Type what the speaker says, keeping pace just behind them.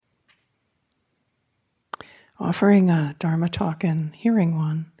Offering a Dharma talk and hearing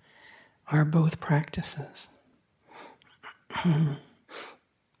one are both practices.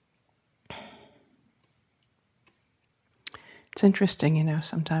 It's interesting,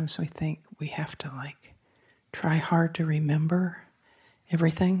 sometimes we think we have to try hard to remember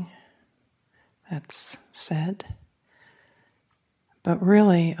everything that's said. But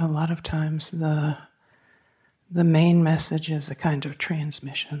really, a lot of times the main message is a kind of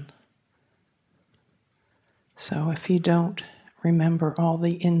transmission. So if you don't remember all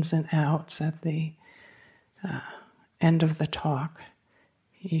the ins and outs at the end of the talk,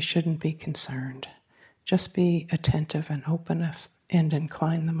 you shouldn't be concerned. Just be attentive and open and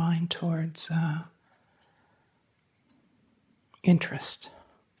incline the mind towards interest.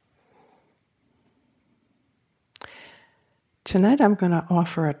 Tonight I'm going to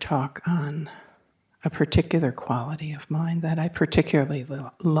offer a talk on a particular quality of mine that I particularly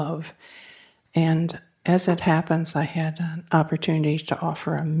love. And as it happens, I had an opportunity to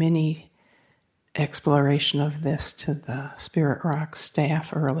offer a mini exploration of this to the Spirit Rock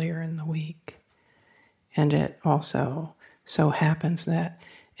staff earlier in the week. And it also so happens that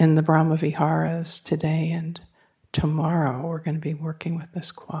in the Brahma Viharas today and tomorrow, we're going to be working with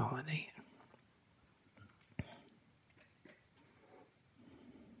this quality.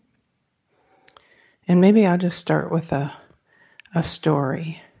 And maybe I'll just start with a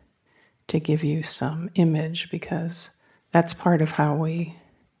story to give you some image, because that's part of how we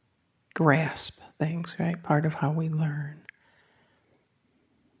grasp things, right? Part of how we learn.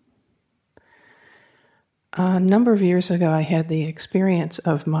 A number of years ago, I had the experience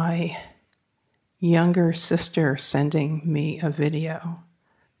of my younger sister sending me a video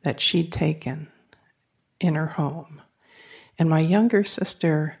that she'd taken in her home. And my younger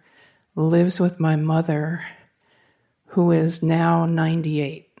sister lives with my mother, who is now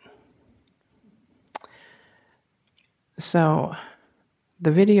 98. So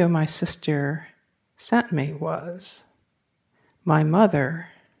the video my sister sent me was my mother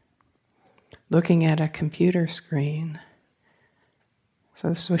looking at a computer screen. So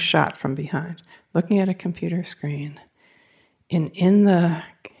this was shot from behind, looking at a computer screen. And in the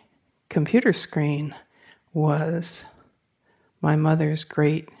computer screen was my mother's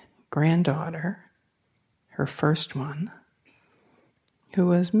great-granddaughter, her first one, who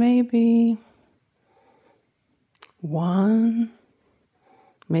was maybe 1,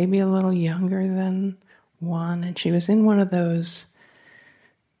 maybe a little younger than 1, and she was in one of those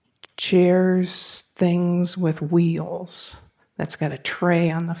chairs things with wheels that's got a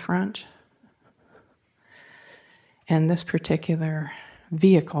tray on the front. And this particular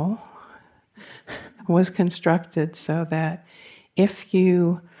vehicle was constructed so that if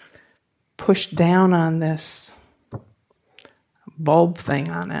you push down on this bulb thing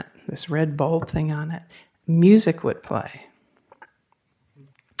on it, this red bulb thing on it, music would play.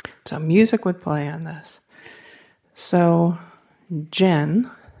 So music would play on this. So Jen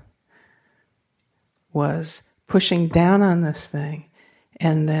was pushing down on this thing,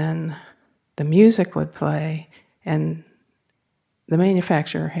 and then the music would play, and the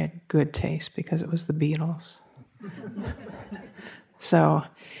manufacturer had good taste because it was the Beatles. So,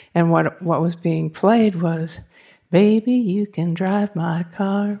 and what was being played was, baby, you can drive my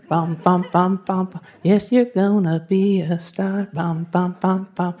car, bum, bum, bum, bum, bum. Yes, you're gonna be a star, bum, bum, bum,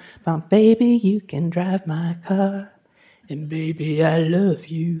 bum, bum. Baby, you can drive my car, and baby, I love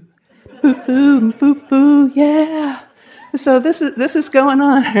you. Boo, boo, boo, boo, yeah. So this is going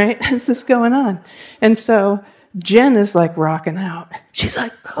on, right? This is going on. And so Jen is rocking out. She's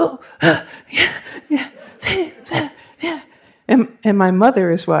like, oh, yeah, yeah. And my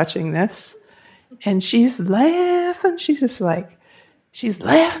mother is watching this, and she's laughing. She's just she's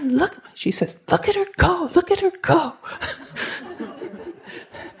laughing. Look, she says, look at her go, look at her go.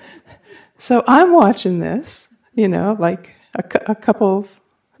 So I'm watching this, a couple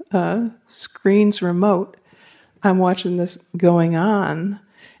of screens remote. I'm watching this going on,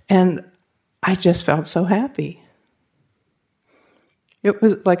 and I just felt so happy. It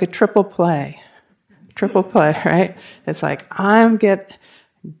was like a triple play, right? It's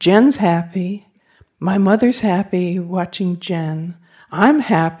Jen's happy, my mother's happy watching Jen, I'm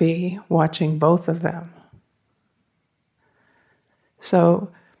happy watching both of them. So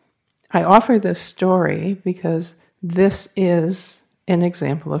I offer this story because this is an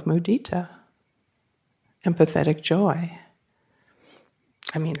example of mudita, empathetic joy.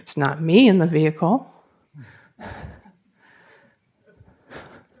 I mean, it's not me in the vehicle.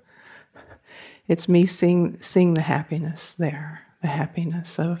 It's me seeing the happiness there, the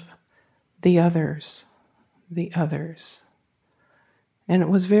happiness of the others. And it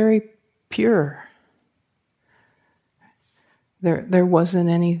was very pure. There wasn't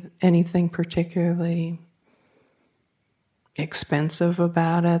anything particularly expensive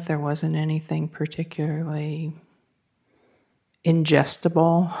about it. There wasn't anything particularly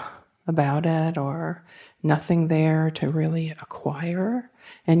ingestible about it, or nothing there to really acquire.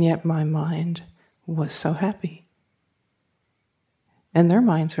 And yet my mind was so happy. And their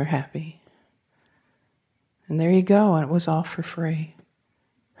minds were happy. And there you go, and it was all for free.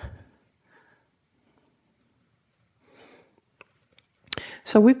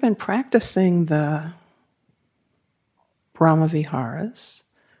 So we've been practicing the Brahma Viharas,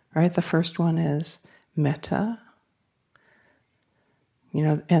 right? The first one is metta,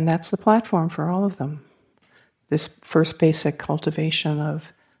 and that's the platform for all of them. This first basic cultivation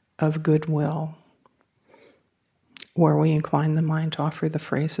of goodwill, where we incline the mind to offer the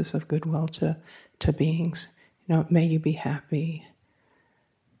phrases of goodwill to beings. May you be happy.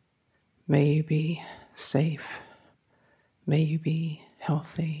 May you be safe. May you be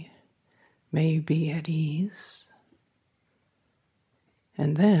healthy. May you be at ease.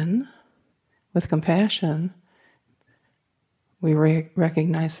 And then, with compassion, we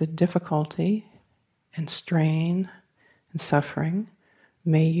recognize the difficulty and strain and suffering.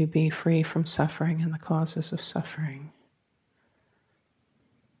 May you be free from suffering and the causes of suffering.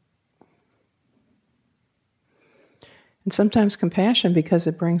 And sometimes compassion, because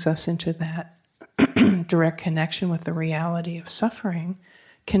it brings us into that direct connection with the reality of suffering,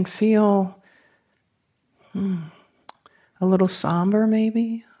 can feel a little somber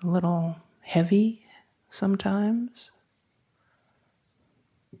maybe, a little heavy sometimes.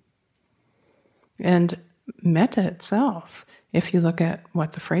 And metta itself, if you look at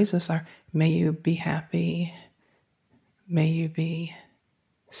what the phrases are, may you be happy, may you be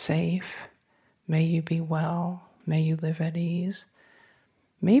safe, may you be well, may you live at ease.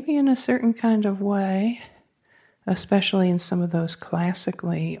 Maybe in a certain kind of way, especially in some of those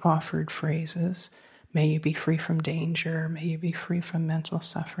classically offered phrases, may you be free from danger, may you be free from mental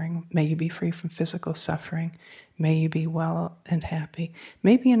suffering, may you be free from physical suffering, may you be well and happy.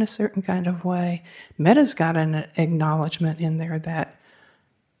 Maybe in a certain kind of way, metta's got an acknowledgement in there that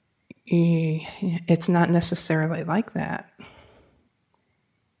it's not necessarily like that,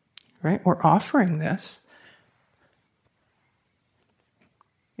 right? We're offering this.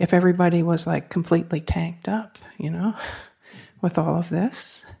 If everybody was like completely tanked up, with all of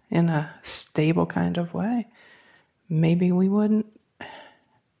this in a stable kind of way, maybe we wouldn't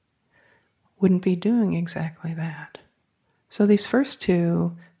be doing exactly that. So these first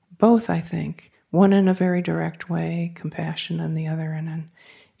two, both I think, one in a very direct way, compassion, and the other in an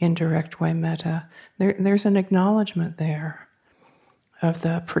indirect way, metta, there's an acknowledgement there of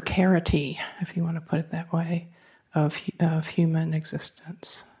the precarity, if you want to put it that way, of human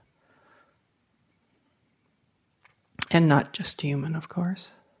existence. And not just human, of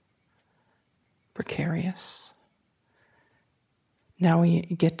course. Precarious. Now we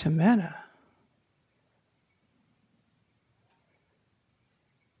get to metta.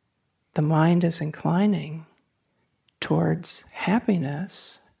 The mind is inclining towards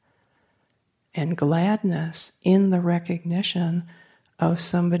happiness and gladness in the recognition of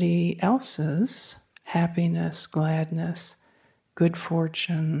somebody else's happiness, gladness, good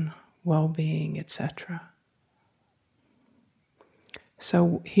fortune, well-being, etc.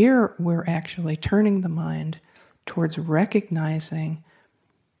 So here we're actually turning the mind towards recognizing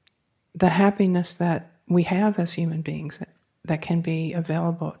the happiness that we have as human beings, that can be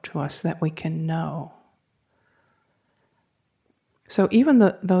available to us, that we can know. So even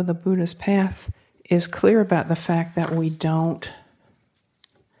though the Buddha's path is clear about the fact that we don't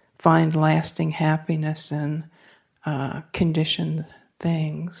find lasting happiness in conditioned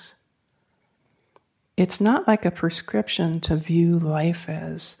things, it's not like a prescription to view life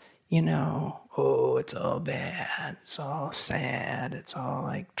as, oh, it's all bad, it's all sad, it's all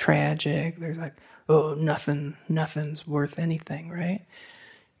like tragic. There's like, oh, nothing's worth anything, right?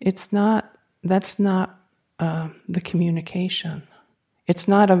 That's not the communication. It's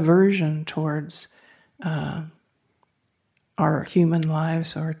not aversion towards our human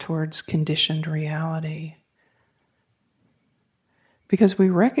lives or towards conditioned reality. Because we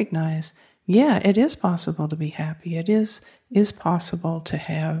recognize, yeah, it is possible to be happy. It is possible to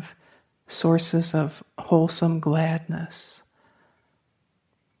have sources of wholesome gladness.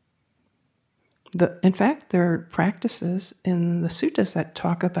 In fact, there are practices in the suttas that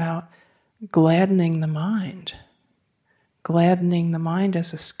talk about gladdening the mind. Gladdening the mind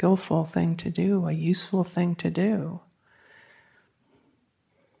is a skillful thing to do, a useful thing to do.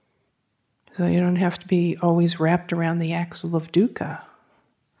 So you don't have to be always wrapped around the axle of dukkha,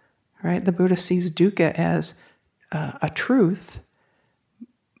 right? The Buddha sees dukkha as a truth,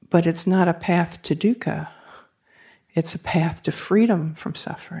 but it's not a path to dukkha. It's a path to freedom from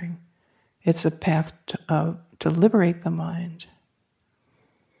suffering. It's a path to liberate the mind.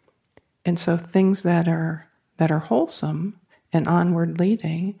 And so things that are wholesome and onward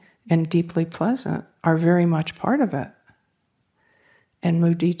leading and deeply pleasant are very much part of it. And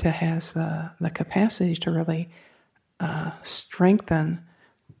mudita has the capacity to really strengthen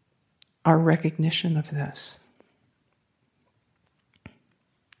our recognition of this.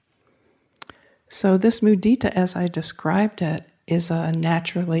 So this mudita, as I described it, is a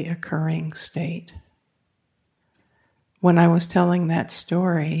naturally occurring state. When I was telling that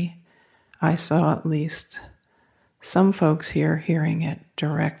story, I saw at least some folks here hearing it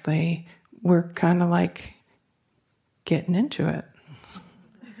directly were kind of like getting into it,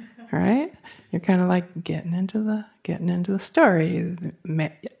 right? You're kind of like getting into the story.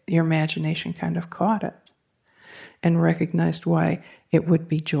 Your imagination kind of caught it and recognized why it would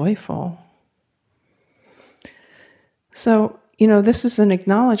be joyful. So, this is an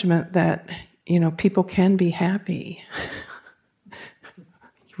acknowledgement that, people can be happy.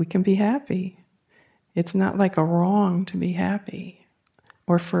 We can be happy. It's not like a wrong to be happy,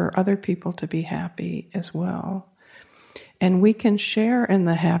 or for other people to be happy as well. And we can share in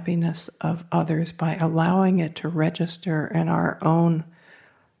the happiness of others by allowing it to register in our own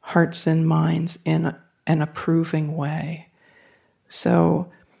hearts and minds in an approving way. So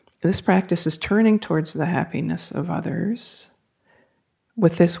this practice is turning towards the happiness of others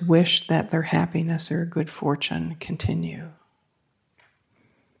with this wish that their happiness or good fortune continue.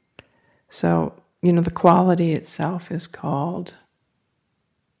 So, the quality itself is called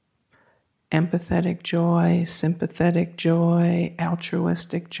empathetic joy, sympathetic joy,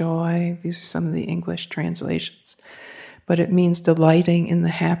 altruistic joy. These are some of the English translations. But it means delighting in the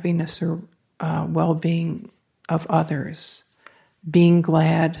happiness or well-being of others, being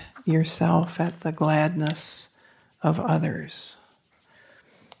glad yourself at the gladness of others.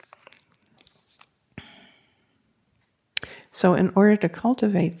 So in order to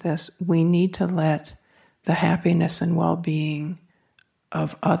cultivate this, we need to let the happiness and well-being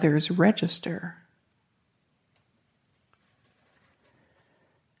of others register.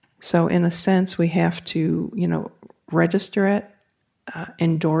 So in a sense, we have to, register it,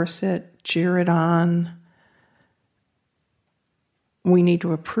 endorse it, cheer it on. We need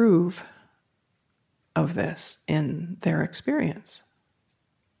to approve of this in their experience.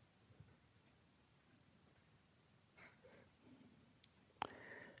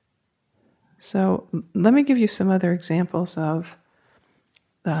 So let me give you some other examples of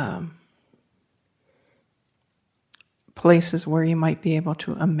places where you might be able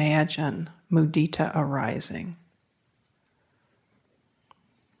to imagine mudita arising.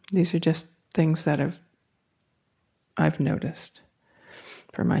 These are just things that I've noticed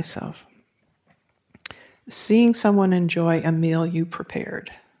for myself. Seeing someone enjoy a meal you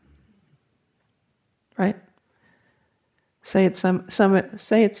prepared, right? Say it's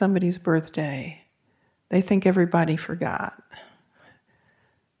somebody's birthday. They think everybody forgot.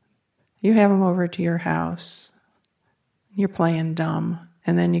 You have them over to your house. You're playing dumb,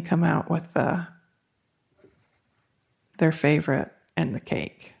 and then you come out with their favorite and the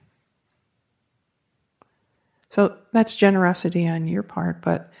cake. So that's generosity on your part,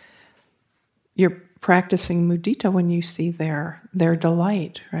 but you're practicing mudita when you see their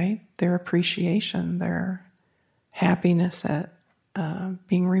delight, right? Their appreciation, their happiness at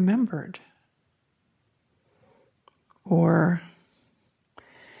being remembered. Or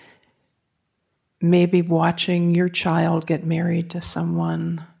maybe watching your child get married to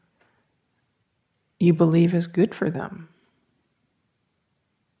someone you believe is good for them.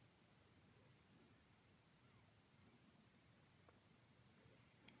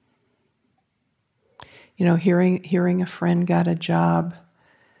 Hearing a friend got a job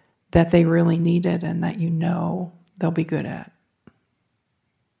that they really needed and that they'll be good at.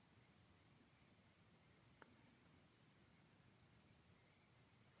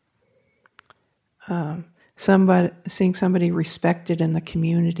 Seeing somebody respected in the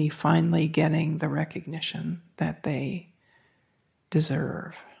community finally getting the recognition that they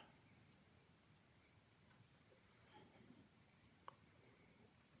deserve.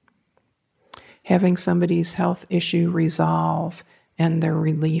 Having somebody's health issue resolve and their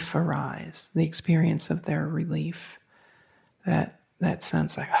relief arise, the experience of their relief, that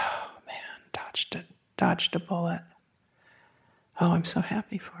sense like, oh man, dodged a bullet. Oh, I'm so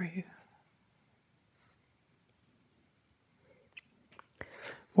happy for you.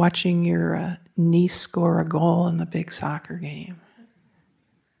 Watching your niece score a goal in the big soccer game.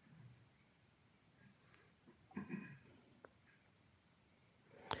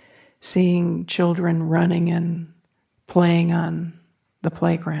 seeing children running and playing on the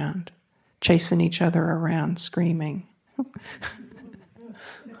playground, chasing each other around, screaming.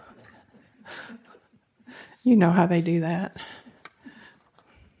 You know how they do that.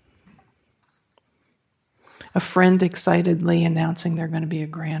 A friend excitedly announcing they're going to be a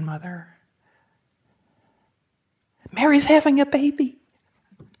grandmother. Mary's having a baby.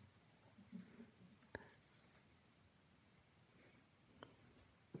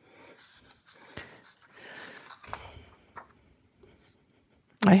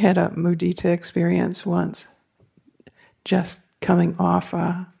 I had a Mudita experience once, just coming off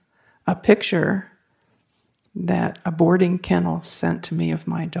a picture that a boarding kennel sent to me of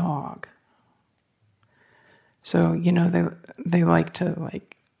my dog. So, they like to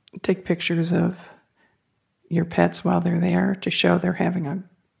take pictures of your pets while they're there to show they're having a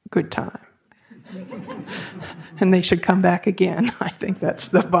good time. And they should come back again. I think that's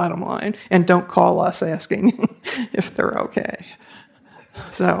the bottom line. And don't call us asking if they're okay.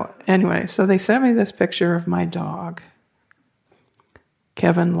 So anyway, so they sent me this picture of my dog,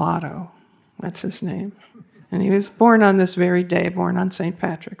 Kevin Lotto. That's his name. And he was born on this very day, born on St.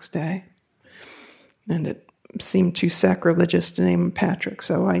 Patrick's Day. And it seemed too sacrilegious to name him Patrick,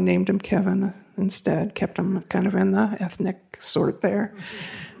 so I named him Kevin instead, kept him kind of in the ethnic sort there.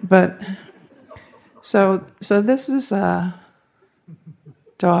 But so this is a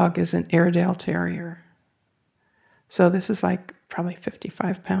dog is an Airedale Terrier. So this is probably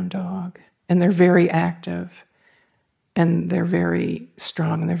 55-pound dog. And they're very active. And they're very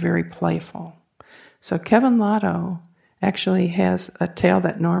strong. And they're very playful. So Kevin Lotto actually has a tail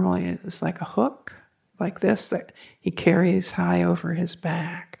that normally is like a hook, like this, that he carries high over his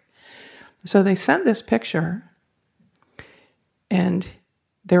back. So they sent this picture. And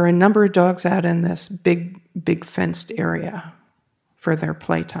there are a number of dogs out in this big fenced area for their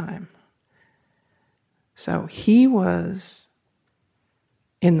playtime. So he was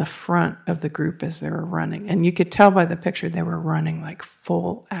in the front of the group as they were running. And you could tell by the picture they were running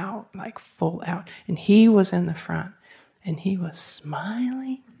full out. And he was in the front. And he was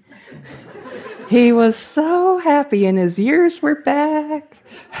smiling. He was so happy. And his ears were back.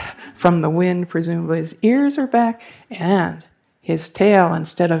 From the wind, presumably, his ears are back. And his tail,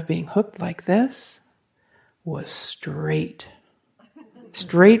 instead of being hooked like this, was straight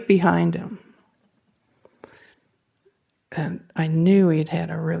behind him. And I knew he'd had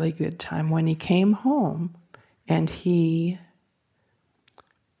a really good time when he came home, and his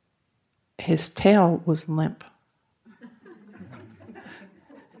tail was limp.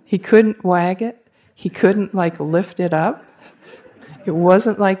 He couldn't wag it. He couldn't lift it up. It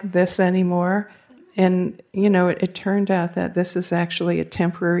wasn't like this anymore. And, it turned out that this is actually a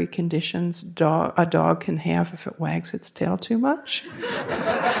temporary condition a dog can have if it wags its tail too much.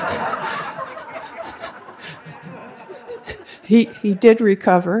 He did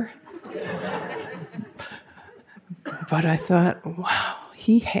recover. But I thought, wow,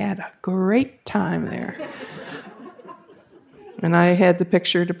 he had a great time there. And I had the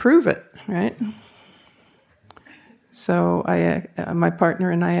picture to prove it, right? So my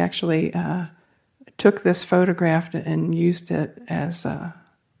partner and I actually took this photograph and used it as the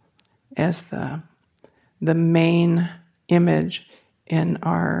main image in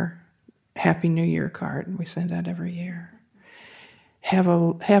our Happy New Year card. We send out every year. Have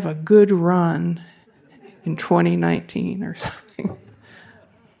a good run in 2019 or something.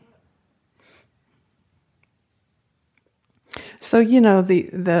 So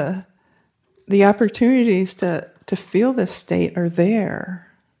the opportunities to feel this state are there.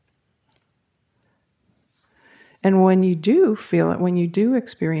 And when you do feel it, when you do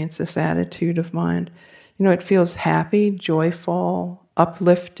experience this attitude of mind, it feels happy, joyful,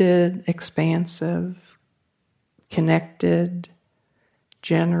 uplifted, expansive, connected,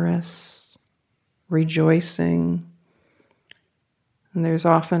 generous, rejoicing. And there's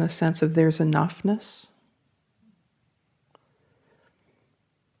often a sense of there's enoughness.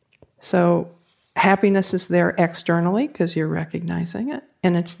 So happiness is there externally because you're recognizing it,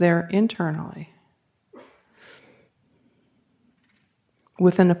 and it's there internally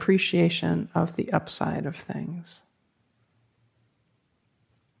with an appreciation of the upside of things.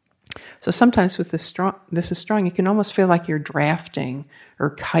 So sometimes with this is strong, you can almost feel like you're drafting or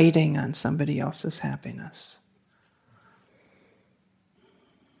kiting on somebody else's happiness.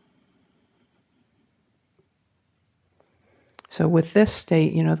 So with this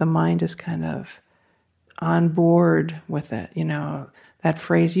state, the mind is kind of on board with it. That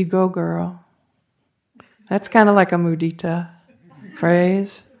phrase, "you go, girl." That's kind of like a Mudita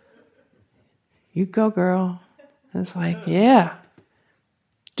phrase. "You go, girl." It's like, yeah,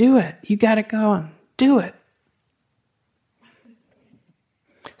 do it. You got it going. Do it.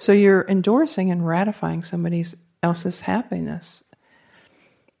 So you're endorsing and ratifying somebody else's happiness,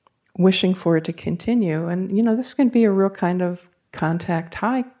 wishing for it to continue. And, this can be a real kind of contact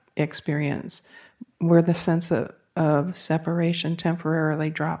high experience where the sense of separation temporarily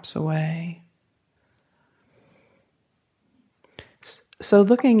drops away. So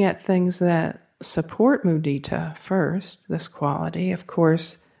looking at things that support mudita first, this quality, of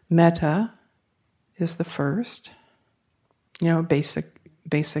course, metta is the first,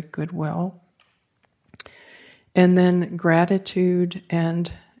 basic goodwill. And then gratitude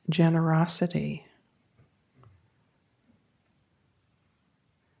and generosity.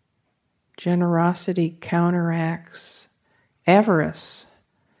 Generosity counteracts avarice,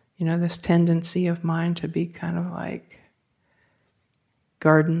 this tendency of mine to be kind of like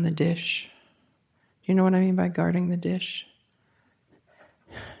guarding the dish. Do you know what I mean by guarding the dish?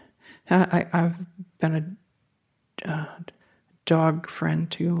 I've been a dog friend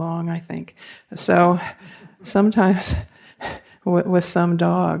too long, I think. So sometimes with some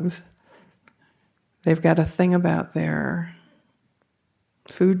dogs, they've got a thing about their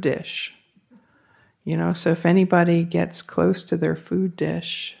food dish. So if anybody gets close to their food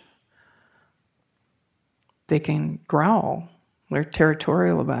dish, they can growl. They're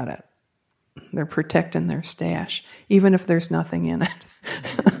territorial about it. They're protecting their stash, even if there's nothing in it.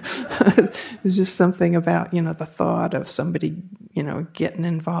 It's just something about, the thought of somebody, getting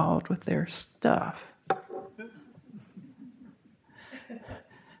involved with their stuff.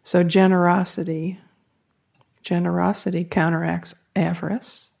 So generosity counteracts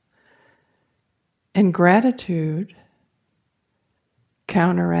avarice, and gratitude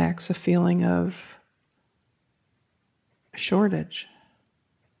counteracts a feeling of shortage.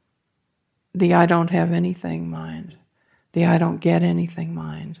 The I don't have anything mind. The I don't get anything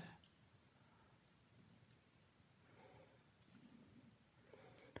mind.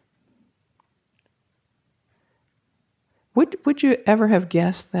 Would you ever have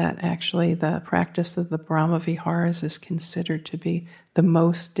guessed that actually the practice of the Brahma Viharas is considered to be the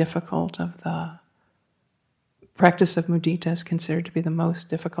most difficult of the practice of mudita is considered to be the most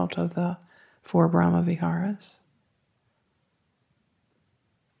difficult of the 4 Brahma Viharas?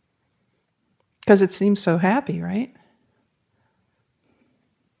 Because it seems so happy, right?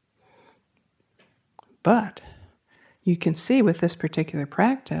 But you can see with this particular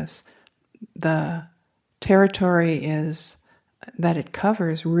practice, the territory is that it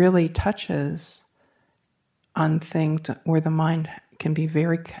covers really touches on things where the mind can be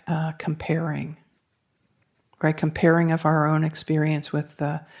very comparing, right? Comparing of our own experience with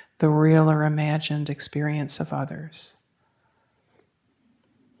the real or imagined experience of others.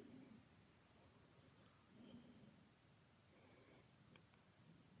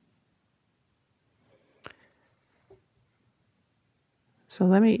 So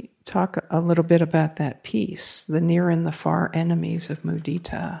let me talk a little bit about that piece, the near and the far enemies of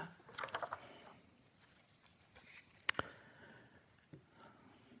mudita.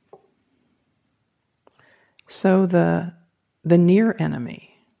 So the near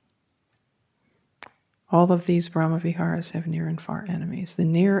enemy, all of these Brahmaviharas have near and far enemies. The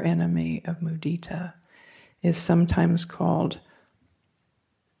near enemy of mudita is sometimes called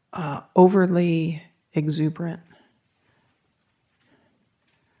overly exuberant.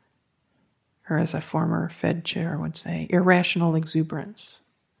 Or as a former Fed chair would say, irrational exuberance.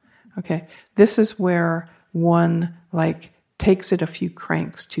 Okay, this is where one takes it a few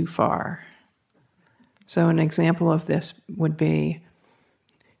cranks too far. So an example of this would be,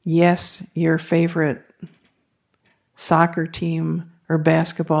 yes, your favorite soccer team or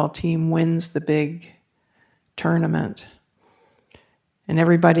basketball team wins the big tournament, and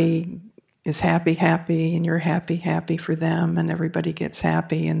everybody is happy, and you're happy for them, and everybody gets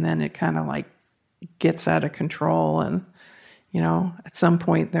happy, and then it kind of gets out of control, and at some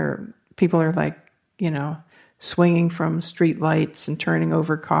point people are swinging from street lights and turning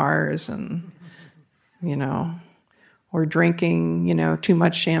over cars, and or drinking too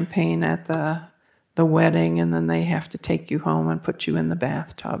much champagne at the wedding, and then they have to take you home and put you in the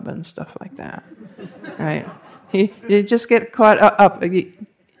bathtub and stuff like that, right? You just get caught up.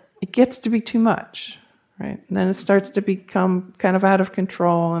 It gets to be too much, right? And then it starts to become kind of out of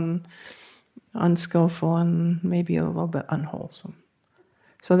control and unskillful and maybe a little bit unwholesome.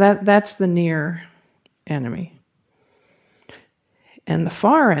 So that's the near enemy. And the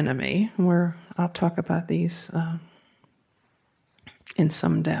far enemy, where I'll talk about these in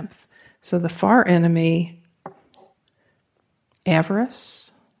some depth. So the far enemy,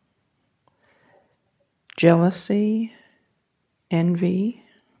 avarice, jealousy, envy,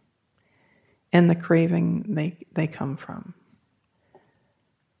 and the craving they come from.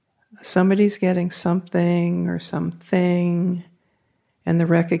 Somebody's getting something or something, and the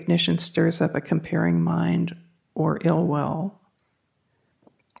recognition stirs up a comparing mind or ill will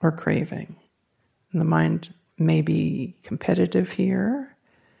or craving. And the mind may be competitive here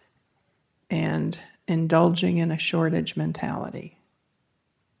and indulging in a shortage mentality.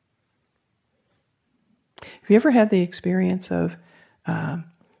 Have you ever had the experience of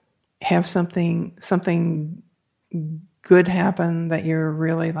have something good happen that you're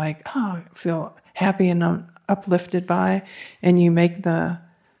really like, oh, feel happy and uplifted by, and you make the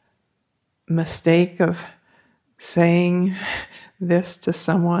mistake of saying this to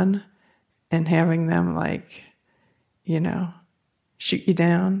someone and having them like, shoot you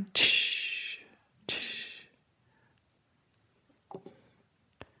down?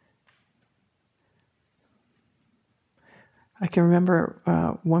 I can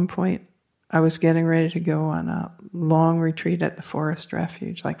remember one point I was getting ready to go on a long retreat at the forest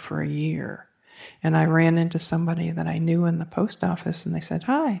refuge, like for a year. And I ran into somebody that I knew in the post office, and they said,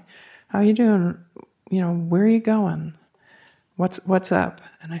 "Hi, how you doing? Where are you going? What's up?"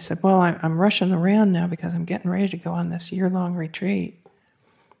 And I said, "Well, I'm rushing around now because I'm getting ready to go on this year-long retreat."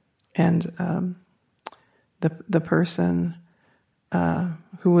 And the person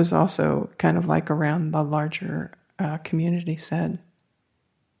who was also kind of like around the larger community said,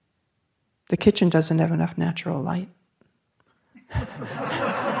 "The kitchen doesn't have enough natural light."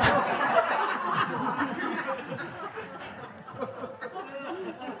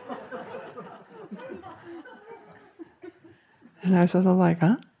 And I was sort of like,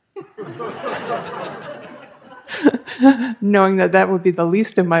 huh? Knowing that would be the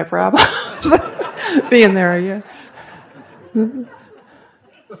least of my problems, being there again.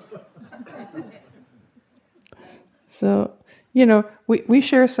 So, we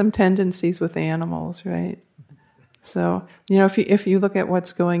share some tendencies with animals, right? So, if you look at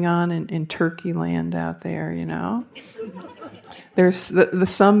what's going on in Turkey land out there, there's the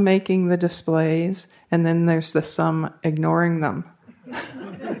some making the displays, and then there's the some ignoring them.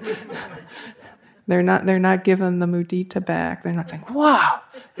 They're not giving the mudita back. They're not saying, "Wow,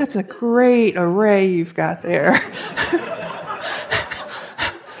 that's a great array you've got there."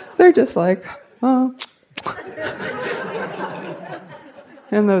 They're just like, "Oh."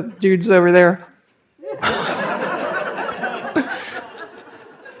 And the dude's over there.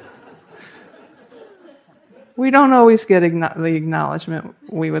 We don't always get the acknowledgement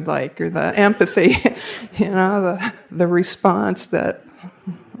we would like, or the empathy, the response that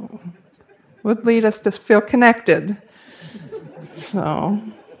would lead us to feel connected. So,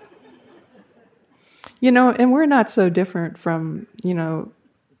 and we're not so different from,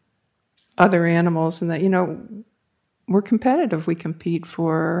 other animals in that, we're competitive. We compete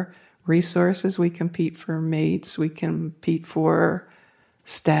for resources, we compete for mates, we compete for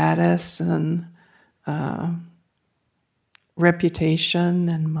status and reputation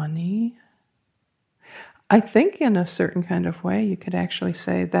and money. I think in a certain kind of way you could actually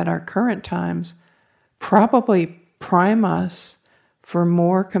say that our current times probably prime us for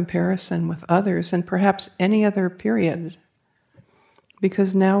more comparison with others and perhaps any other period,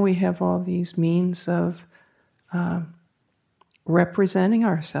 because now we have all these means of representing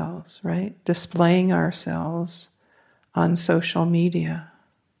ourselves, right? Displaying ourselves on social media.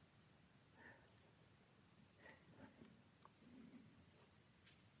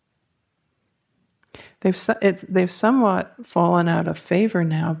 They've somewhat fallen out of favor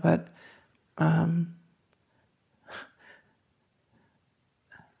now, but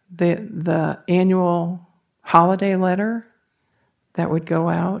the annual holiday letter that would go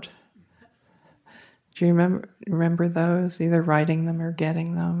out. Do you remember those? Either writing them or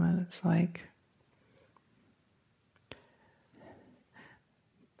getting them, and it's like,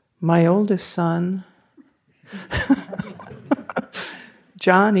 my oldest son,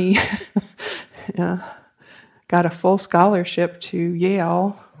 Johnny, got a full scholarship to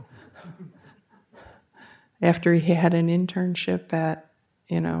Yale after he had an internship at,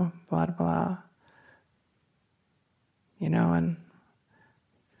 blah, blah, and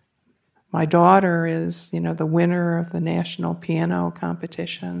my daughter is, the winner of the national piano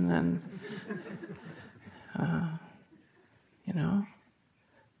competition, and,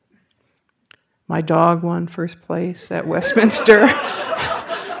 my dog won first place at Westminster.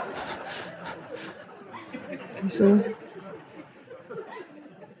 So,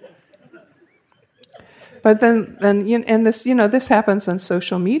 but then, and this, this happens on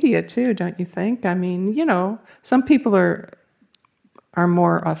social media too, don't you think? I mean, some people are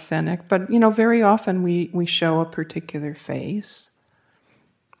more authentic, but very often we show a particular face.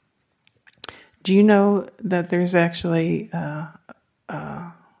 Do you know that there's actually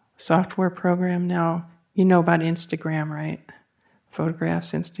a software program now? You know about Instagram, right?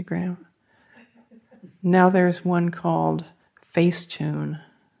 Photographs, Instagram. Now there's one called Facetune.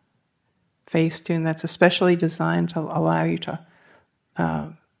 Facetune that's especially designed to allow you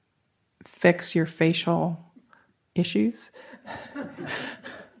to fix your facial issues,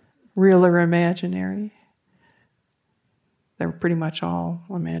 real or imaginary. They're pretty much all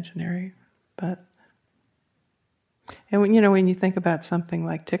imaginary, but and when you think about something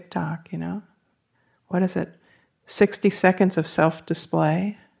like TikTok, what is it? 60 seconds of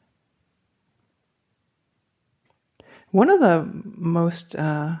self-display. One of the most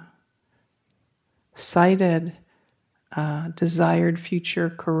cited desired future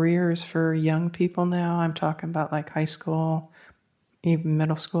careers for young people now, I'm talking about like high school, even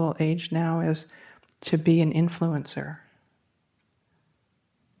middle school age now, is to be an influencer.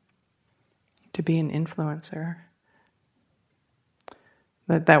 To be an influencer.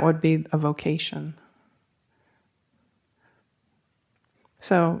 That would be a vocation.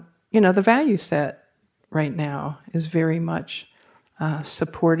 So, the value set right now is very much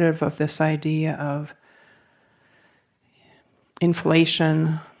supportive of this idea of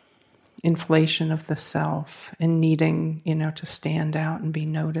inflation of the self, and needing, to stand out and be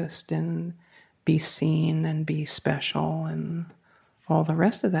noticed and be seen and be special and all the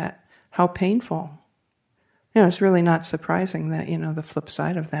rest of that. How painful. It's really not surprising that, the flip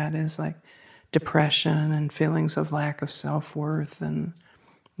side of that is like depression and feelings of lack of self-worth and,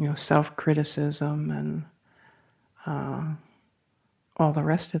 self-criticism and all the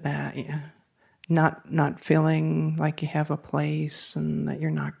rest of that. Yeah. Not feeling like you have a place and that you're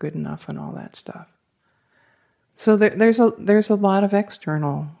not good enough and all that stuff. So there's a lot of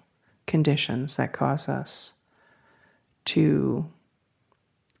external conditions that cause us to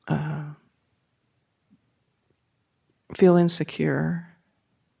feel insecure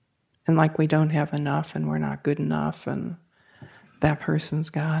and like we don't have enough and we're not good enough and that person's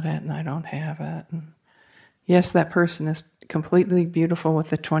got it and I don't have it. And yes, that person is completely beautiful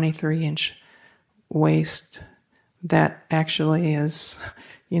with a 23-inch waist that actually is,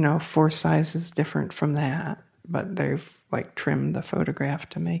 4 sizes different from that, but they've like trimmed the photograph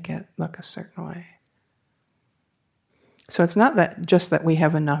to make it look a certain way. So it's not that we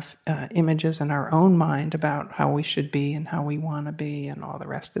have enough images in our own mind about how we should be and how we want to be and all the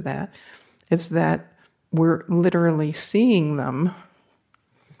rest of that. It's that we're literally seeing them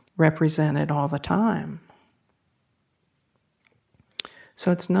represented all the time.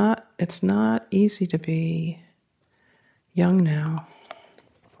 So it's not easy to be young now.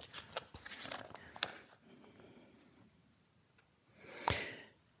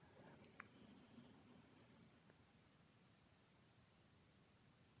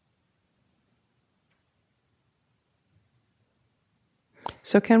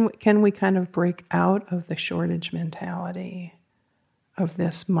 So can we kind of break out of the shortage mentality of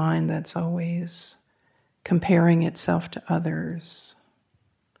this mind that's always comparing itself to others?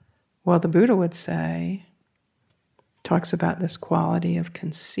 Well, the Buddha would say, talks about this quality of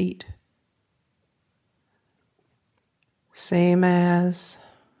conceit. Same as,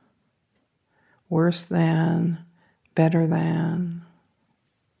 worse than, better than.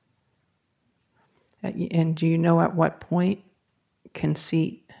 And do you know at what point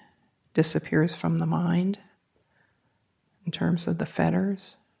conceit disappears from the mind in terms of the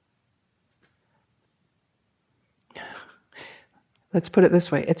fetters? Let's put it this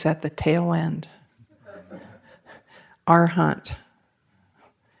way, it's at the tail end. Arhat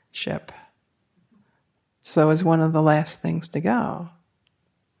ship. So is one of the last things to go.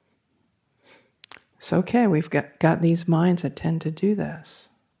 It's okay, we've got these minds that tend to do this.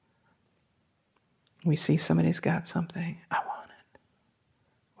 We see somebody's got something, I want it.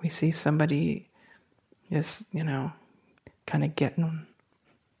 We see somebody is, kind of getting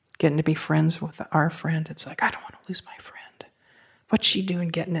to be friends with our friend. It's like, I don't want to lose my friend. What's she doing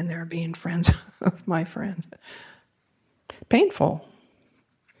getting in there being friends with my friend? Painful.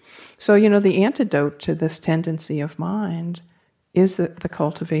 So, the antidote to this tendency of mind is the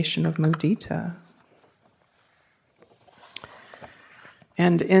cultivation of mudita.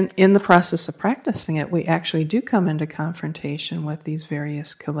 And in the process of practicing it, we actually do come into confrontation with these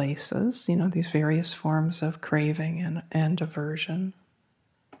various kilesas, these various forms of craving and aversion.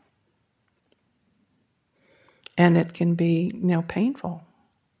 And it can be, painful.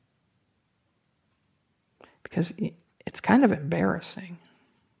 Because it's kind of embarrassing,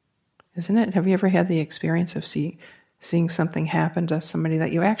 isn't it? Have you ever had the experience of seeing something happen to somebody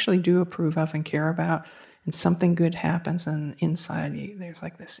that you actually do approve of and care about, and something good happens, and inside you, there's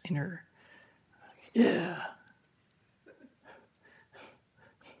like this inner Yeah.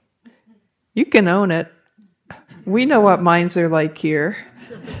 You can own it. We know what minds are like here.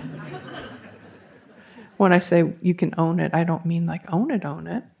 When I say you can own it, I don't mean like own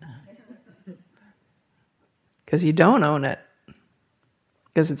it. Because you don't own it.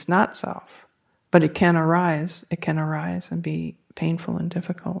 Because it's not self. But it can arise. It can arise and be painful and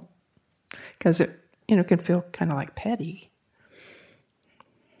difficult. Because it, can feel kind of like petty.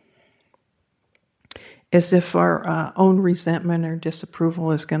 As if our own resentment or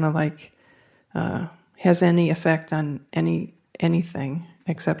disapproval is going to has any effect on anything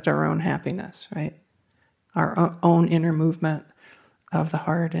except our own happiness, right? Our own inner movement of the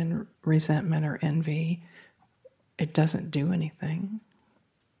heart and resentment or envy, it doesn't do anything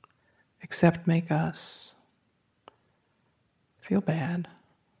except make us feel bad.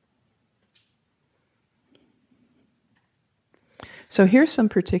 So here's some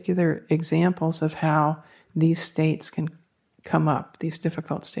particular examples of how these states can come up, these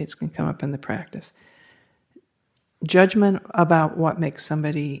difficult states can come up in the practice. Judgment about what makes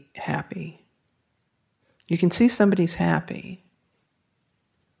somebody happy. You can see somebody's happy,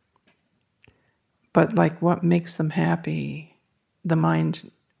 but like what makes them happy, the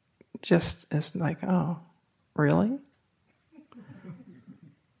mind just is like, oh, really?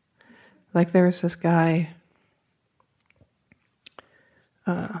 Like there was this guy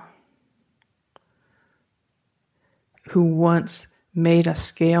who once made a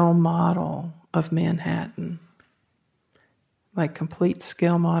scale model of Manhattan, like complete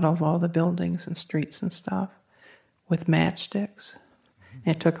scale model of all the buildings and streets and stuff with matchsticks.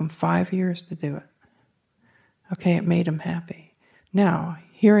 And it took him 5 years to do it. Okay, it made him happy. Now,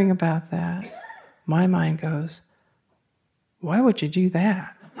 hearing about that, my mind goes, why would you do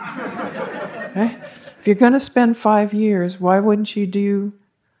that? Right? If you're going to spend 5 years, why wouldn't you do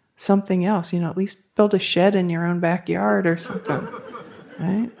something else? At least build a shed in your own backyard or something,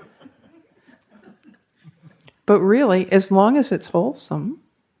 right? But really, as long as it's wholesome,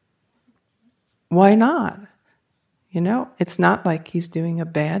 why not? It's not like he's doing a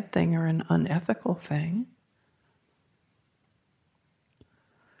bad thing or an unethical thing.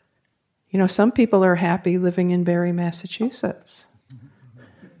 Some people are happy living in Barre, Massachusetts.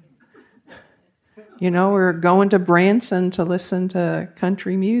 We're going to Branson to listen to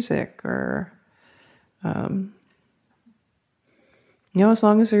country music or, as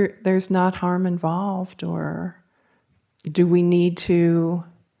long as there's not harm involved, or do we need to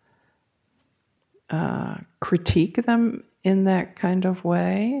critique them in that kind of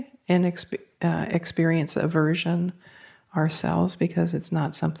way and experience aversion ourselves because it's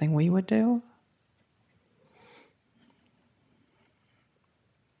not something we would do?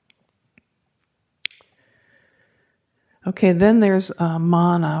 Okay, then there's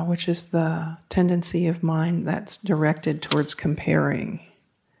mana, which is the tendency of mind that's directed towards comparing.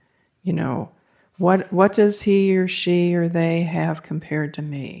 What does he or she or they have compared to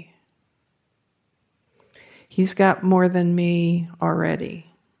me? He's got more than me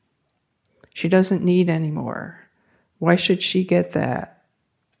already. She doesn't need any more. Why should she get that?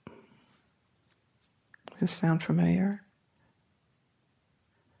 Does this sound familiar?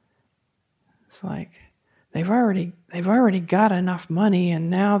 It's like they've already got enough money, and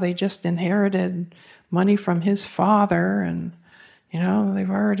now they just inherited money from his father, and they've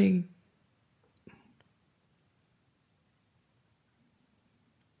already.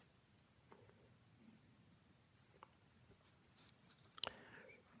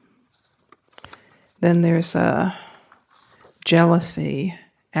 Then there's jealousy,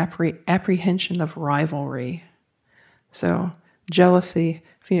 apprehension of rivalry. So jealousy,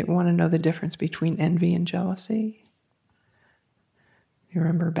 if you want to know the difference between envy and jealousy, you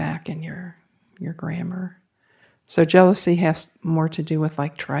remember back in your grammar. So jealousy has more to do with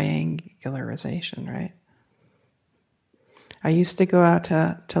like triangularization, right? I used to go out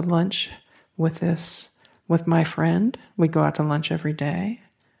to lunch with my friend. We'd go out to lunch every day.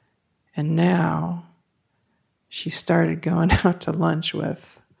 And now she started going out to lunch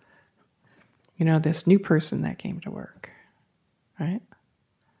with, this new person that came to work, right?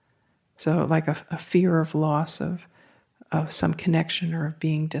 So like a fear of loss of some connection or of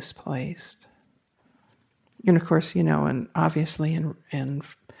being displaced. And of course, and obviously in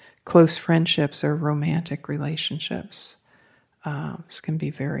close friendships or romantic relationships, this can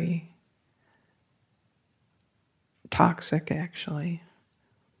be very toxic, actually.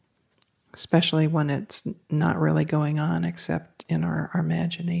 Especially when it's not really going on except in our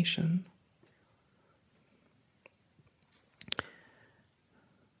imagination.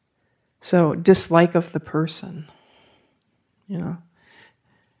 So dislike of the person,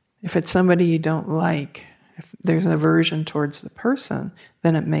 If it's somebody you don't like, if there's an aversion towards the person,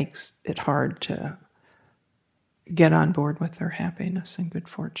 then it makes it hard to get on board with their happiness and good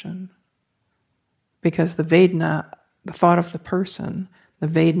fortune. Because the Vedana, the thought of the person, the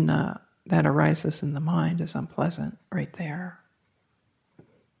Vedana that arises in the mind is unpleasant right there.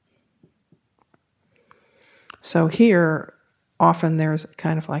 So here, often there's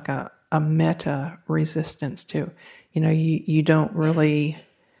kind of like a meta resistance to, you don't really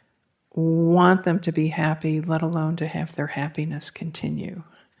want them to be happy, let alone to have their happiness continue,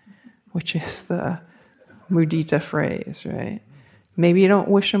 which is the Mudita phrase, right? Maybe you don't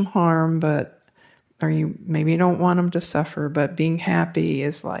wish them harm, maybe you don't want them to suffer, but being happy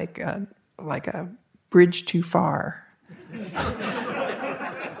is like a bridge too far.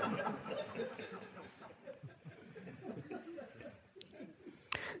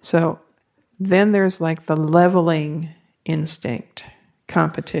 So then there's like the leveling instinct,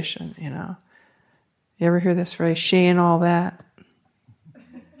 competition, You ever hear this phrase, she ain't all that?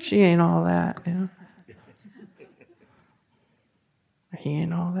 She ain't all that, He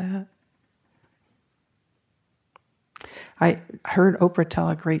ain't all that. I heard Oprah tell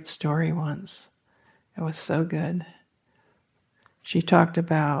a great story once. It was so good. She talked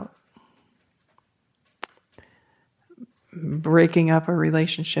about breaking up a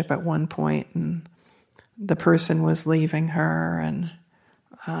relationship at one point, and the person was leaving her, and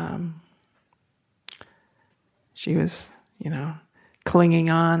she was, clinging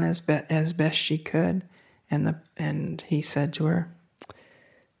on as best she could, and he said to her,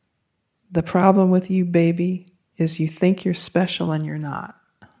 "The problem with you, baby, is you think you're special and you're not."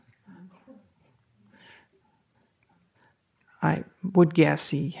 I would guess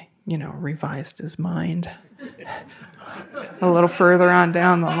he, revised his mind a little further on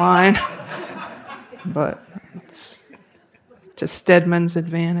down the line. But it's to Stedman's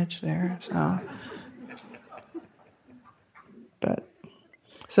advantage there. So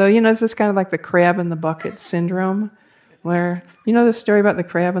it's just kind of like the crab in the bucket syndrome, where, the story about the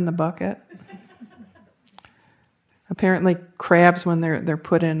crab in the bucket? Apparently crabs, when they're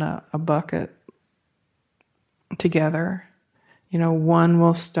put in a bucket together, one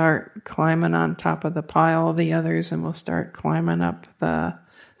will start climbing on top of the pile of the others and will start climbing up the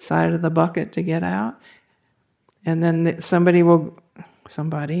side of the bucket to get out. And then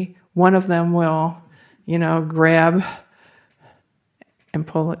one of them will, grab and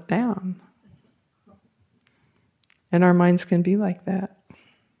pull it down. And our minds can be like that.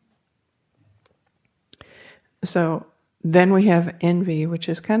 So then we have envy, which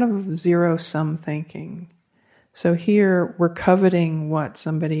is kind of zero-sum thinking. So here we're coveting what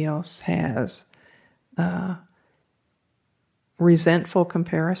somebody else has. Resentful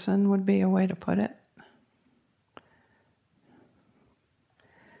comparison would be a way to put it.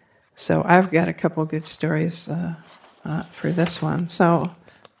 So I've got a couple good stories for this one. So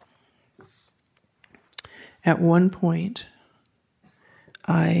at one point,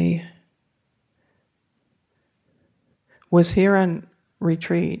 I was here on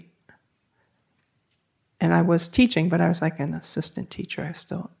retreat, and I was teaching, but I was like an assistant teacher. I was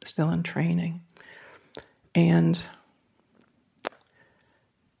still in training. And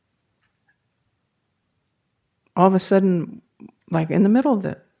all of a sudden, like in the middle of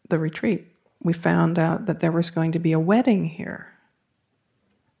the retreat, we found out that there was going to be a wedding here.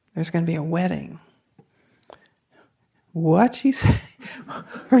 There's going to be a wedding. What, you say?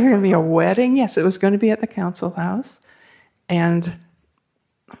 There's going to be a wedding? Yes, it was going to be at the council house. And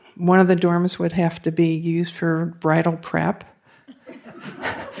one of the dorms would have to be used for bridal prep.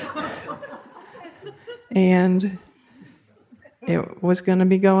 And it was going to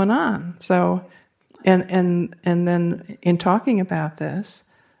be going on. So, and then in talking about this,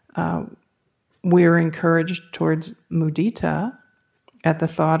 we were encouraged towards mudita at the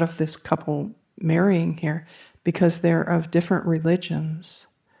thought of this couple marrying here, because they're of different religions.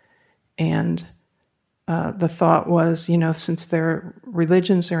 And the thought was, since their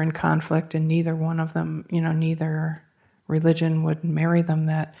religions are in conflict and neither one of them, neither religion would marry them,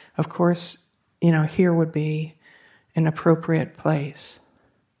 that, of course, here would be an appropriate place,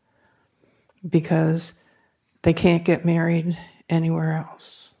 because they can't get married anywhere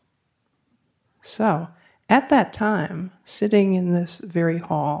else. So, at that time, sitting in this very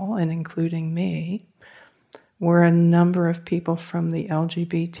hall, and including me, were a number of people from the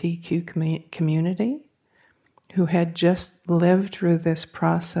LGBTQ community who had just lived through this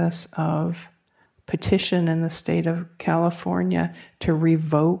process of petition in the state of California to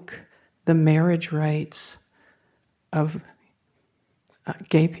revoke the marriage rights of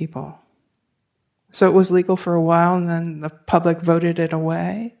gay people, So it was legal for a while, and then the public voted it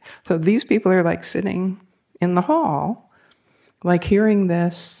away. So these people are like sitting in the hall, like hearing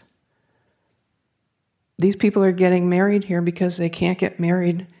this. These people are getting married here because they can't get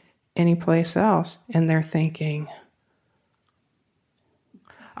married anyplace else. And they're thinking,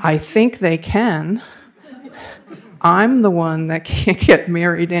 I think they can. I'm the one that can't get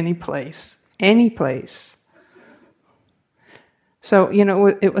married anyplace. So,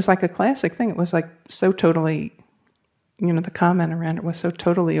 it was like a classic thing. It was like so totally, the comment around it was so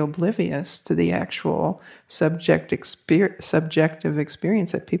totally oblivious to the actual subjective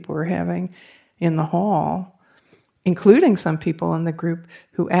experience that people were having in the hall, including some people in the group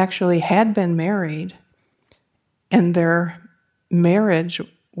who actually had been married, and their marriage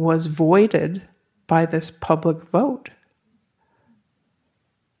was voided by this public vote.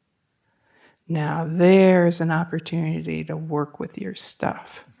 Now there's an opportunity to work with your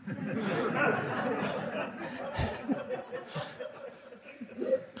stuff.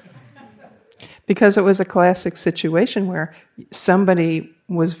 Because it was a classic situation where somebody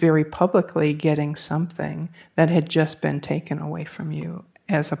was very publicly getting something that had just been taken away from you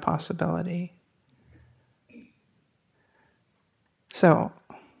as a possibility. So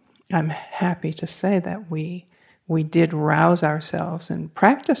I'm happy to say that we did rouse ourselves and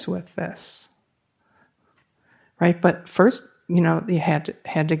practice with this. Right, but first, you had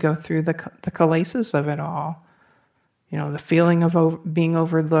to go through the chalaces of it all. The feeling of being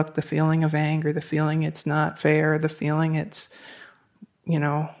overlooked, the feeling of anger, the feeling it's not fair, the feeling it's,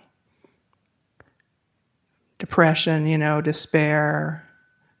 depression, despair,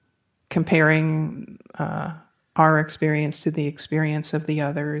 comparing our experience to the experience of the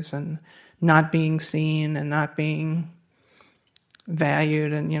others, and not being seen and not being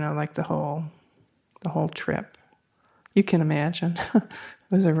valued, and like the whole trip. You can imagine. It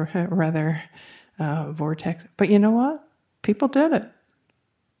was a rather vortex. But you know what? People did it.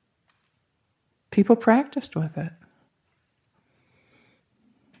 People practiced with it.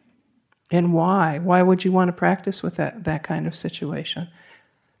 And why? Why would you want to practice with that kind of situation?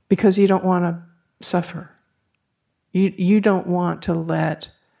 Because you don't want to suffer. You don't want to let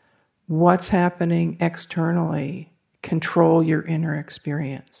what's happening externally control your inner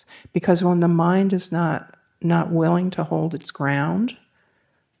experience. Because when the mind is not willing to hold its ground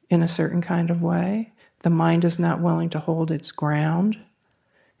in a certain kind of way, the mind is not willing to hold its ground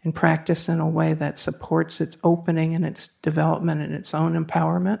and practice in a way that supports its opening and its development and its own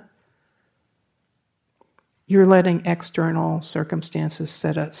empowerment, you're letting external circumstances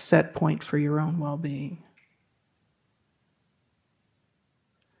set a set point for your own well-being.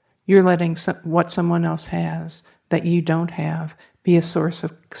 You're letting what someone else has that you don't have be a source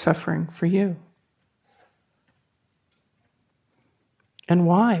of suffering for you. And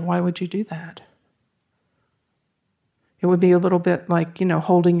why? Why would you do that? It would be a little bit like,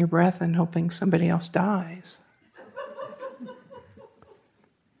 holding your breath and hoping somebody else dies.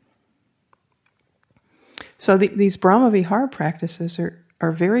 So these Brahma Vihara practices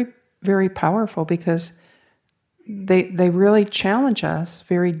are very, very powerful because they really challenge us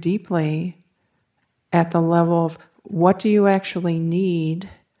very deeply at the level of what do you actually need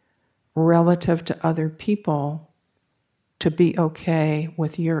relative to other people to be okay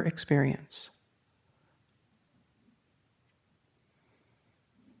with your experience.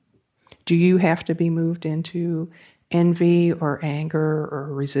 Do you have to be moved into envy or anger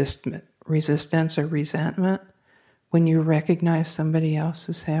or resistance or resentment when you recognize somebody else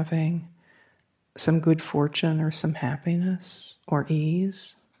is having some good fortune or some happiness or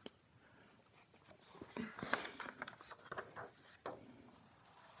ease?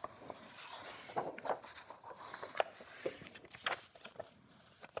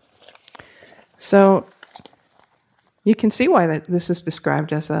 So you can see why this is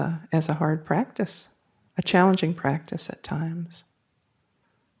described as a hard practice, a challenging practice at times.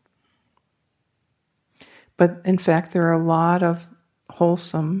 But in fact, there are a lot of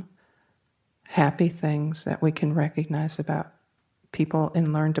wholesome, happy things that we can recognize about people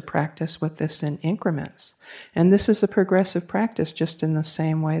and learn to practice with this in increments. And this is a progressive practice, just in the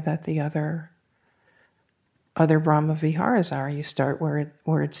same way that the other Brahma Viharas are. You start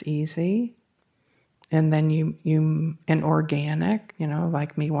where it's easy. And then you and organic,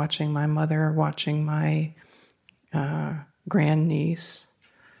 like me watching my mother, watching my grandniece.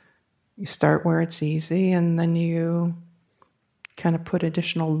 You start where it's easy, and then you kind of put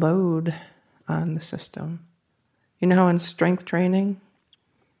additional load on the system. You know how in strength training,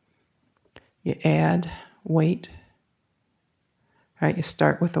 you add weight, right? You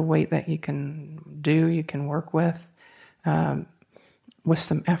start with a weight that you can do, you can work with some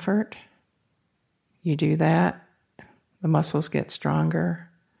effort. You do that, the muscles get stronger.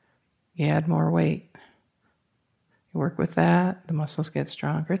 You add more weight. You work with that, the muscles get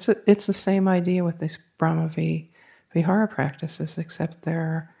stronger. It's the same idea with these Brahma Vihara practices, except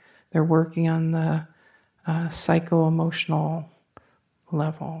they're working on the psycho-emotional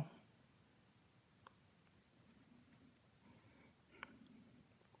level.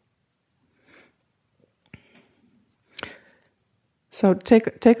 So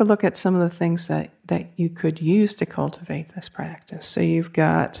take a look at some of the things that you could use to cultivate this practice. So you've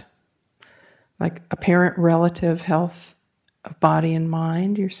got like apparent relative health of body and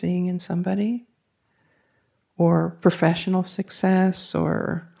mind you're seeing in somebody, or professional success,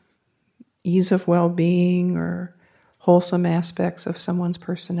 or ease of well-being, or wholesome aspects of someone's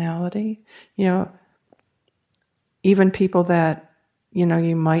personality. Even people that, you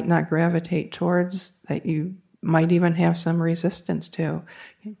might not gravitate towards, that you might even have some resistance to.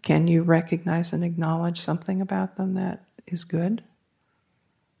 Can you recognize and acknowledge something about them that is good?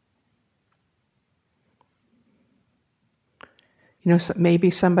 So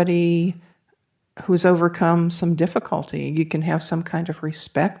maybe somebody who's overcome some difficulty, you can have some kind of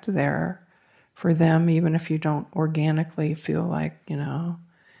respect there for them, even if you don't organically feel like,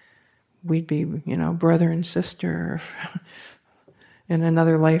 we'd be, brother and sister in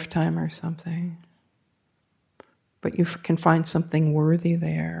another lifetime or something. But you can find something worthy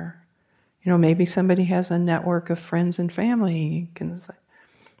there. Maybe somebody has a network of friends and family. You can say,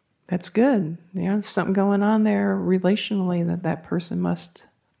 that's good. There's something going on there relationally that person must,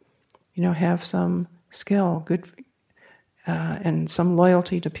 have some skill, good, and some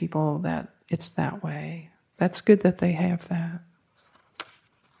loyalty to people that it's that way. That's good that they have that.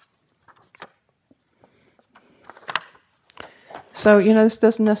 So, this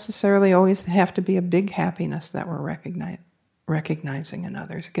doesn't necessarily always have to be a big happiness that we're recognizing in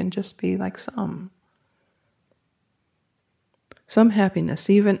others. It can just be like some happiness,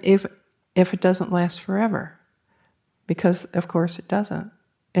 even if it doesn't last forever. Because, of course, it doesn't.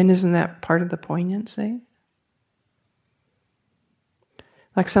 And isn't that part of the poignancy?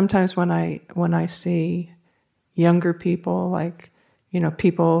 Like sometimes when I see younger people, like,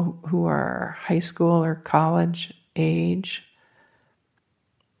 people who are high school or college age,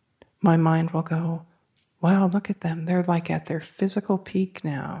 my mind will go, wow, look at them. They're like at their physical peak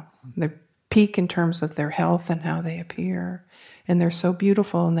now. Their peak in terms of their health and how they appear. And they're so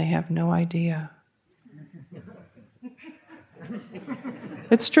beautiful and they have no idea.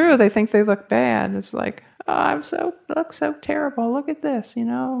 It's true, they think they look bad. It's like, oh, I look so terrible. Look at this,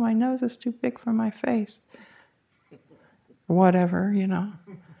 my nose is too big for my face. Whatever,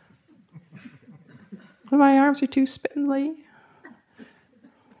 My arms are too spindly.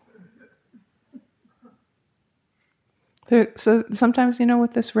 So sometimes,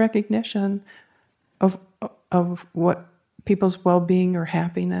 with this recognition of what people's well-being or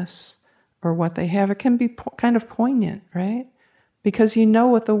happiness or what they have, it can be kind of poignant, right? Because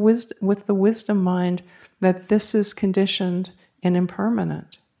with the wisdom mind that this is conditioned and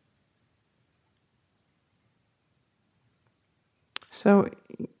impermanent. So,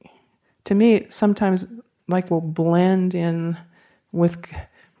 to me, it sometimes will blend in with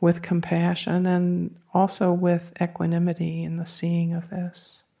compassion and also with equanimity in the seeing of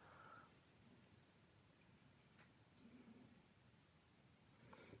this.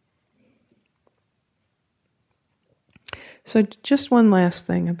 So just one last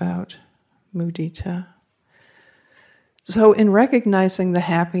thing about mudita. So in recognizing the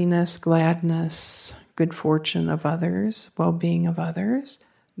happiness, gladness, good fortune of others, well-being of others,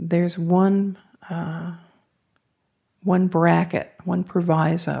 there's one bracket, one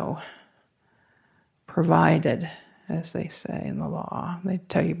proviso, provided, as they say in the law. They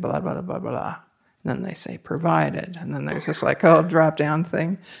tell you blah, blah, blah, blah, blah. And then they say provided. And then there's this drop-down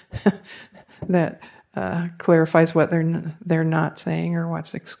thing that clarifies what they're not saying or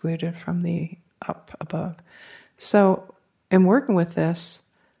what's excluded from the up above. So in working with this,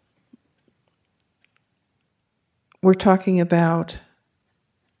 we're talking about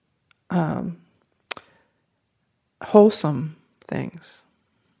wholesome things.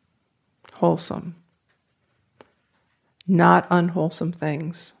 Wholesome. Not unwholesome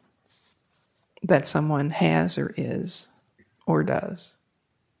things that someone has or is or does.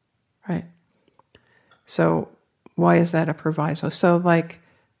 Right? So why is that a proviso? So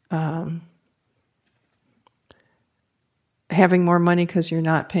having more money because you're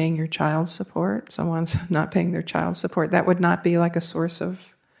not paying your child support, someone's not paying their child support, that would not be like a source of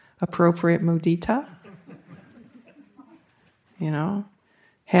appropriate mudita.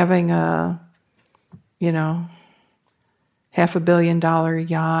 Having $500 million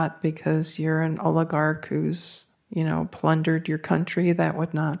yacht because you're an oligarch who's, plundered your country. That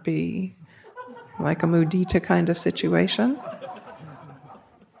would not be like a Mudita kind of situation.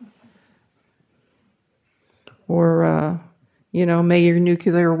 Or, may your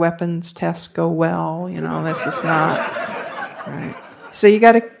nuclear weapons tests go well. This is not, right? So you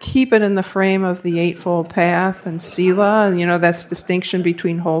got to keep it in the frame of the Eightfold Path and Sila, and that's distinction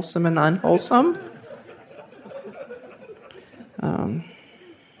between wholesome and unwholesome.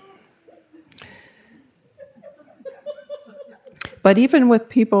 But even with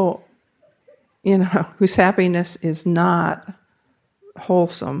people, whose happiness is not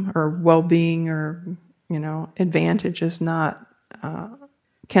wholesome, or well-being, or advantage is not,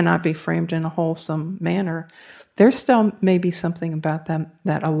 cannot be framed in a wholesome manner, there still may be something about them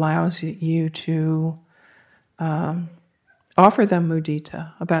that allows you to offer them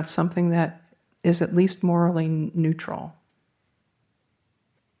mudita about something that is at least morally neutral.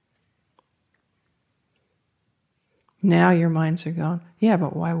 Now your minds are going, yeah,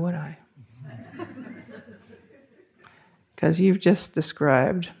 but why would I? Because you've just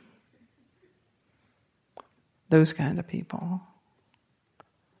described those kind of people.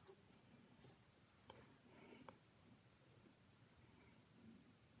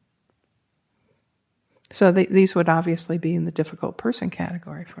 So these would obviously be in the difficult person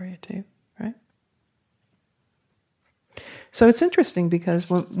category for you too, right? So it's interesting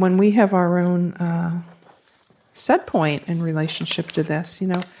because when we have our own set point in relationship to this,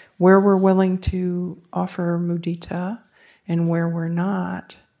 where we're willing to offer mudita and where we're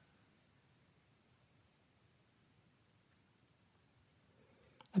not,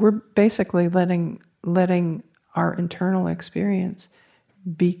 we're basically letting our internal experience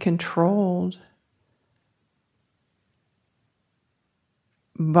be controlled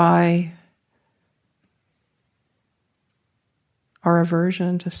by our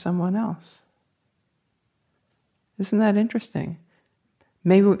aversion to someone else. Isn't that interesting?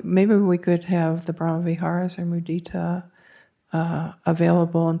 Maybe we could have the Brahmaviharas or mudita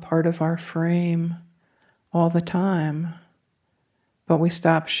available and part of our frame all the time, but we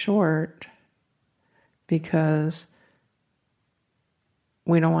stop short because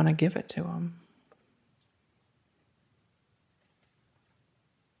we don't want to give it to them.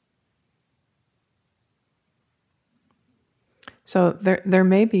 So there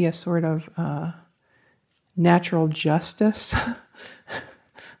may be a sort of natural justice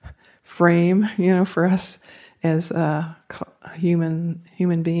frame, for us as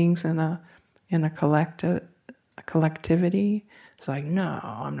human beings in a collectivity. It's like, no,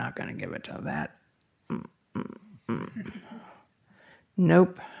 I'm not going to give it to that.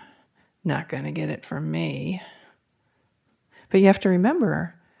 Nope, not going to get it from me. But you have to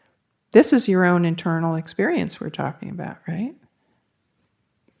remember, this is your own internal experience we're talking about, right?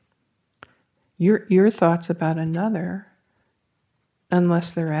 Your thoughts about another,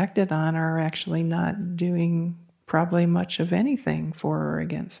 unless they're acted on, are actually not doing probably much of anything for or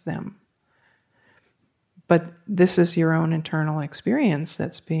against them. But this is your own internal experience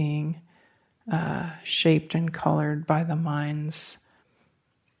that's being shaped and colored by the mind's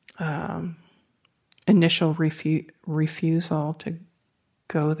initial refusal to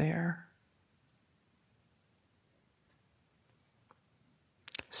go there.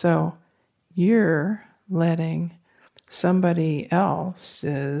 So you're letting somebody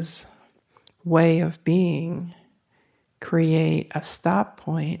else's way of being create a stop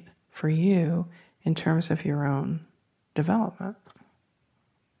point for you in terms of your own development.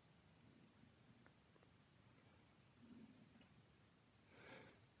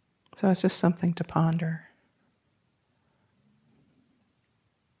 So it's just something to ponder.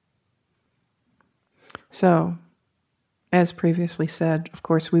 So, as previously said, of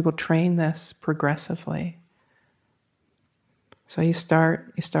course, we will train this progressively. So you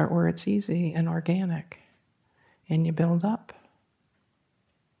start where it's easy and organic, and you build up.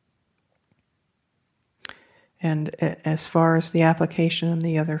 And as far as the application and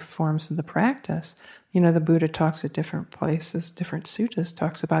the other forms of the practice, the Buddha talks at different places, different suttas,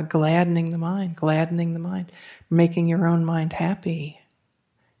 talks about gladdening the mind, making your own mind happy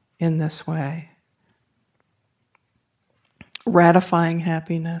in this way. Ratifying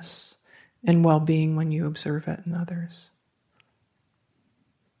happiness and well-being when you observe it in others.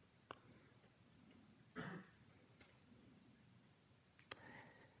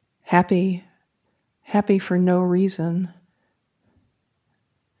 Happy for no reason.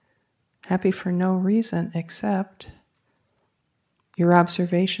 Happy for no reason except your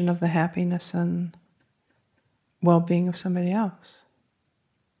observation of the happiness and well-being of somebody else.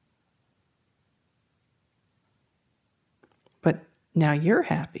 now you're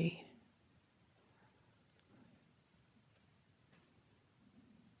happy.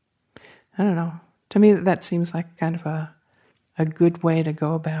 I don't know. To me, that seems like kind of a good way to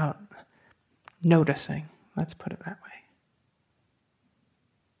go about noticing. Let's put it that way.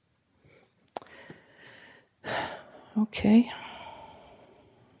 Okay.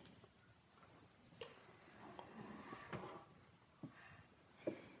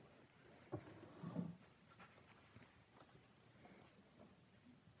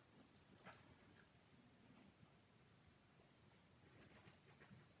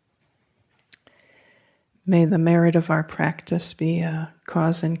 May the merit of our practice be a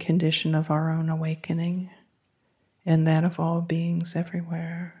cause and condition of our own awakening and that of all beings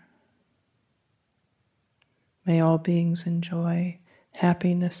everywhere. May all beings enjoy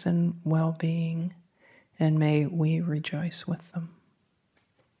happiness and well-being, and may we rejoice with them.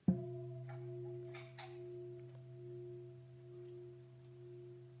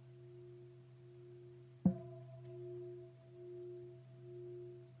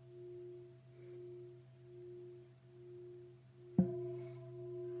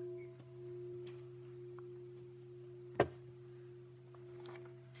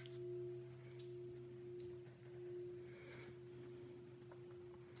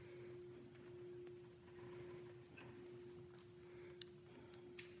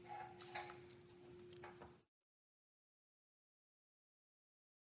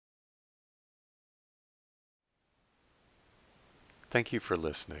 Thank you for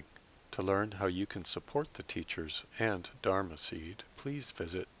listening. To learn how you can support the teachers and Dharma Seed, please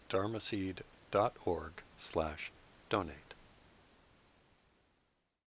visit dharmaseed.org/donate.